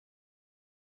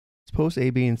Suppose A,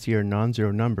 B, and C are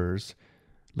non-zero numbers.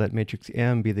 Let matrix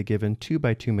M be the given 2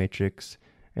 by 2 matrix,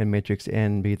 and matrix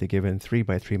N be the given 3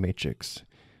 by 3 matrix.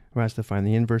 We're asked to find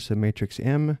the inverse of matrix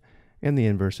M and the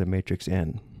inverse of matrix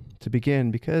N. To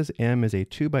begin, because M is a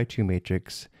 2 by 2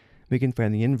 matrix, we can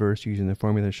find the inverse using the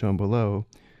formula shown below,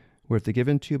 where if the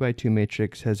given 2 by 2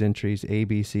 matrix has entries A,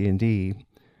 B, C, and D,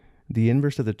 the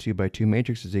inverse of the 2 by 2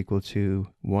 matrix is equal to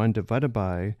 1 divided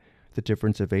by the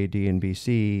difference of A, D, and B,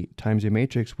 C times a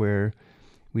matrix where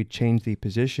we change the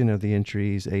position of the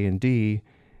entries A and D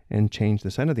and change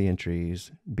the sign of the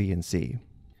entries B and C.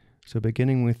 So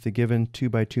beginning with the given 2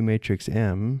 by 2 matrix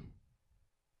M,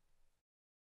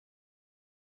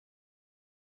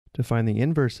 to find the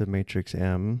inverse of matrix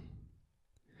M,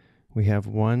 we have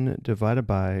 1 divided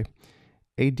by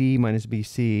AD minus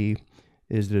BC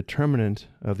is the determinant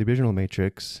of the original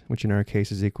matrix, which in our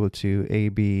case is equal to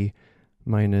AB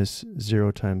minus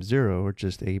 0 times 0, or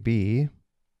just AB,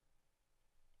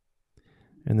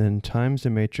 and then times the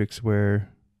matrix where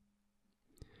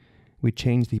we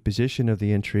change the position of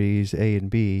the entries A and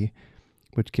B,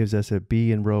 which gives us a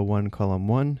B in row 1, column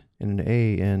 1, and an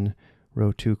A in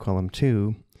row 2, column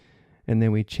 2. And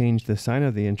then we change the sign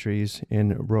of the entries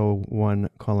in row 1,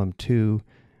 column 2,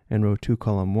 and row 2,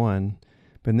 column 1.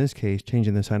 But in this case,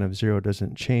 changing the sign of 0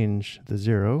 doesn't change the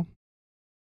 0.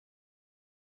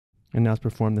 And now let's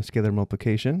perform the scalar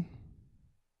multiplication.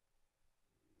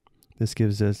 This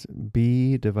gives us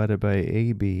B divided by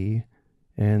AB,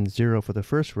 and 0 for the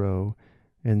first row,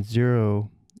 and 0A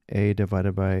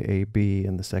divided by AB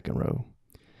in the second row.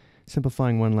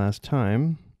 Simplifying one last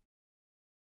time,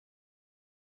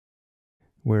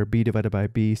 where B divided by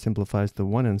B simplifies to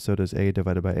 1, and so does A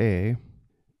divided by A,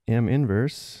 M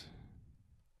inverse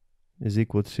is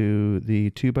equal to the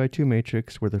 2 by 2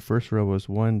 matrix where the first row was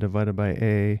 1 divided by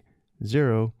A,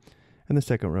 0, and the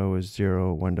second row is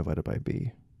 0, 1 divided by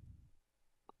B.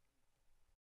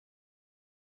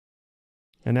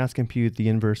 And now let's compute the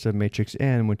inverse of matrix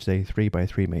N, which is a 3 by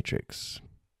 3 matrix.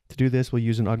 To do this, we'll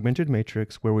use an augmented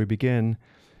matrix where we begin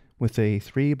with a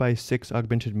 3 by 6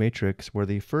 augmented matrix where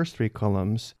the first 3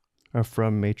 columns are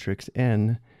from matrix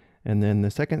N, and then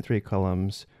the second 3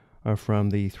 columns are from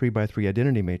the 3 by 3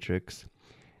 identity matrix.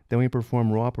 Then we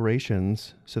perform row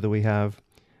operations so that we have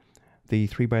the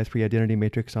 3 by 3 identity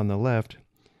matrix on the left,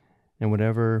 and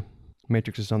whatever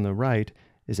matrix is on the right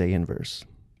is A inverse.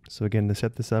 So again, to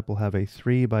set this up, we'll have a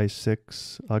 3 by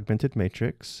 6 augmented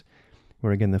matrix,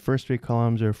 where again, the first 3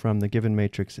 columns are from the given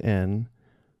matrix N.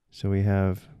 So we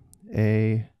have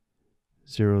A,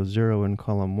 0, 0 in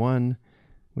column 1,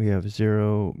 we have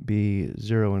 0, B,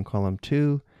 0 in column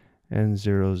 2, and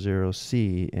 0, 0,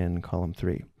 C in column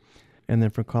 3. And then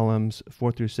for columns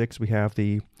 4 through 6, we have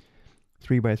the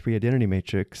 3 by 3 identity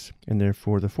matrix, and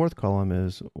therefore the fourth column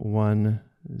is 1,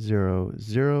 0,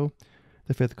 0,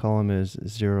 the fifth column is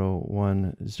 0,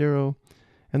 1, 0,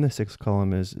 and the sixth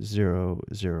column is 0,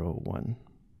 0, 1.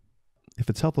 If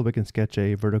it's helpful, we can sketch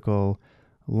a vertical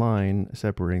line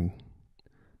separating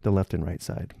the left and right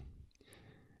side.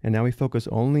 And now we focus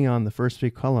only on the first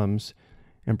 3 columns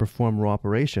and perform row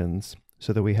operations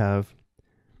so that we have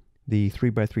the 3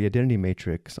 by 3 identity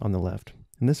matrix on the left.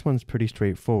 And this one's pretty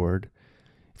straightforward.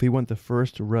 If we want the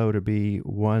first row to be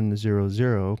 1, 0,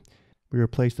 0, we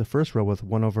replace the first row with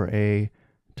 1 over A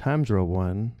times row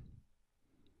 1.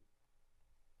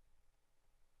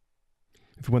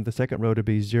 If we want the second row to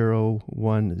be 0,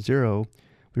 1, 0,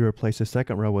 we replace the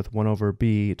second row with 1 over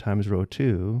B times row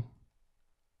 2.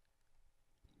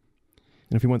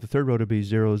 And if we want the third row to be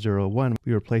 0, 0, 1,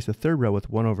 we replace the third row with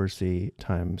 1 over C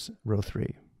times row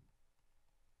 3.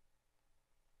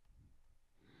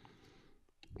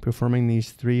 Performing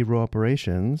these 3 row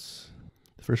operations,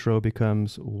 the first row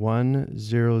becomes 1,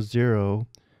 0, 0,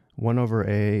 1 over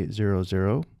A, 0,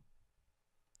 0.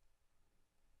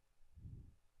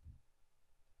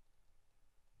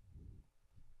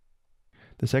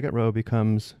 The second row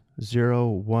becomes 0,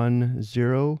 1,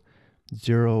 0,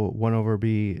 0, 1 over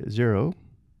B, 0.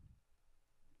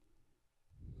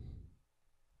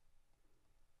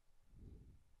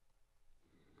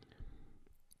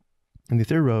 And the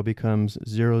third row becomes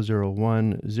 0, 0,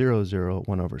 1, 0, 0,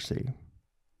 1 over C.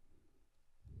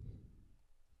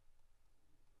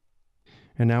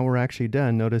 And now we're actually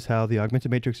done. Notice how the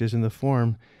augmented matrix is in the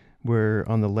form where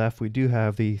on the left we do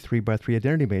have the 3 by 3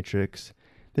 identity matrix.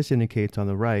 This indicates on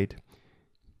the right,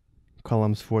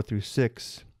 columns 4 through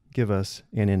 6 give us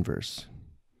an inverse.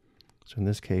 So in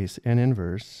this case, n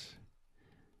inverse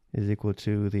is equal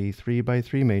to the 3 by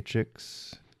 3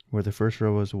 matrix, where the first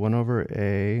row is 1 over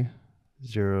A,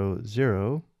 0,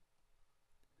 0.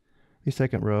 The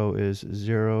second row is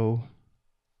 0,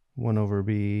 1 over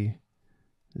B,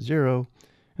 0,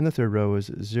 and the third row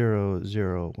is 0,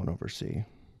 0, 1 over c.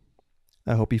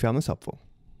 I hope you found this helpful.